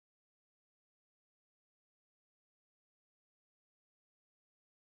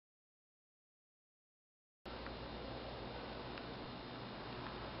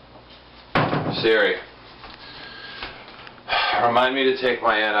Siri, remind me to take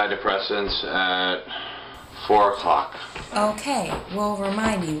my antidepressants at 4 o'clock. Okay, we'll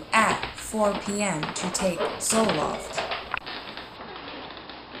remind you at 4 p.m. to take Zoloft.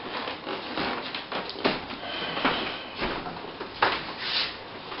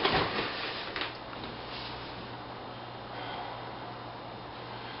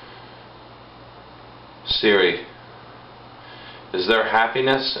 Siri, is there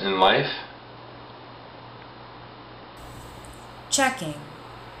happiness in life? Checking.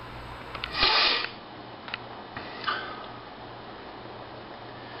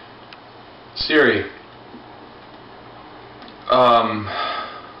 Siri,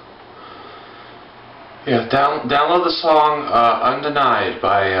 download the song Undenied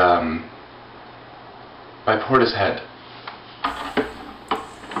by Portishead.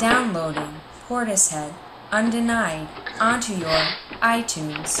 Downloading Portishead Undenied onto your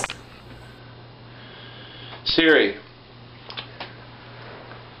iTunes. Siri,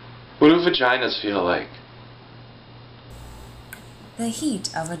 what do vaginas feel like? The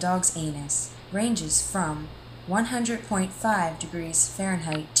heat of a dog's anus ranges from 100.5 degrees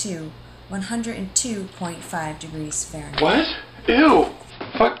Fahrenheit to 102.5 degrees Fahrenheit. What? Ew!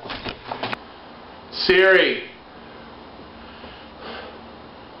 Fuck. Siri,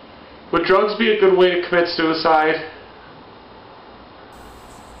 would drugs be a good way to commit suicide?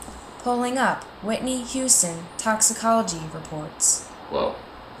 Pulling up Whitney Houston toxicology reports. Whoa.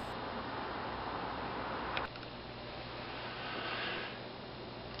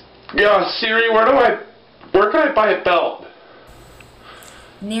 Yeah, Siri, where can I buy a belt?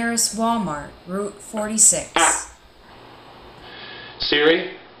 Nearest Walmart, Route 46. Ah.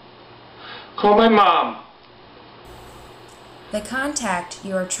 Siri, call my mom. The contact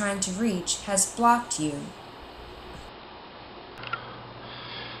you are trying to reach has blocked you.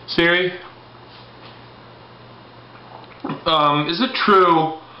 Siri, is it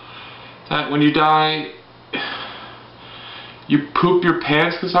true that when you die, you poop your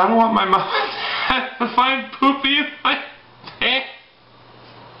pants? Because I don't want my mom to find poopy in my pants.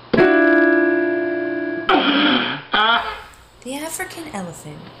 The African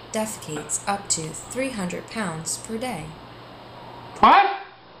elephant defecates up to 300 pounds per day. What?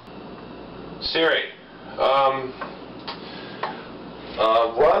 Siri,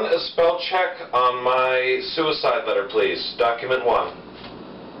 run a spell check on my suicide letter, please. Document 1.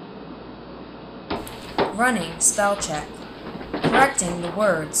 Running spell check. Correcting the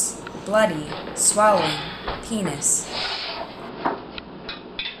words bloody, swallowing, penis.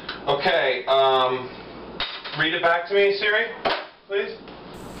 Okay, read it back to me, Siri, please.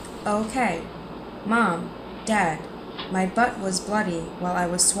 Okay. Mom, Dad, my butt was bloody while I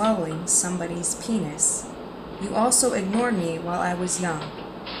was swallowing somebody's penis. You also ignored me while I was young.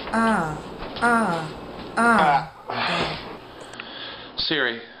 Dad.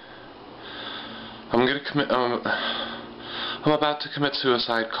 Siri, I'm about to commit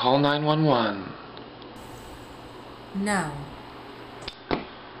suicide. Call 911. No.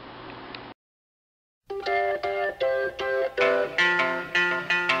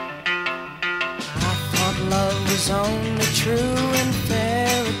 I thought love was only true in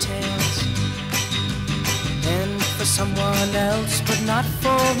fairy tales, and for someone else, but not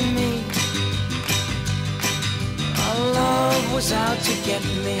for me. Our love was out to get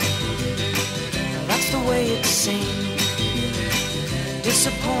me. That's the way it seemed.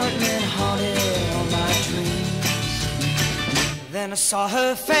 Disappointment haunted all my dreams. Then I saw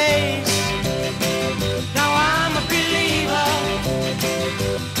her face. Now I'm a believer.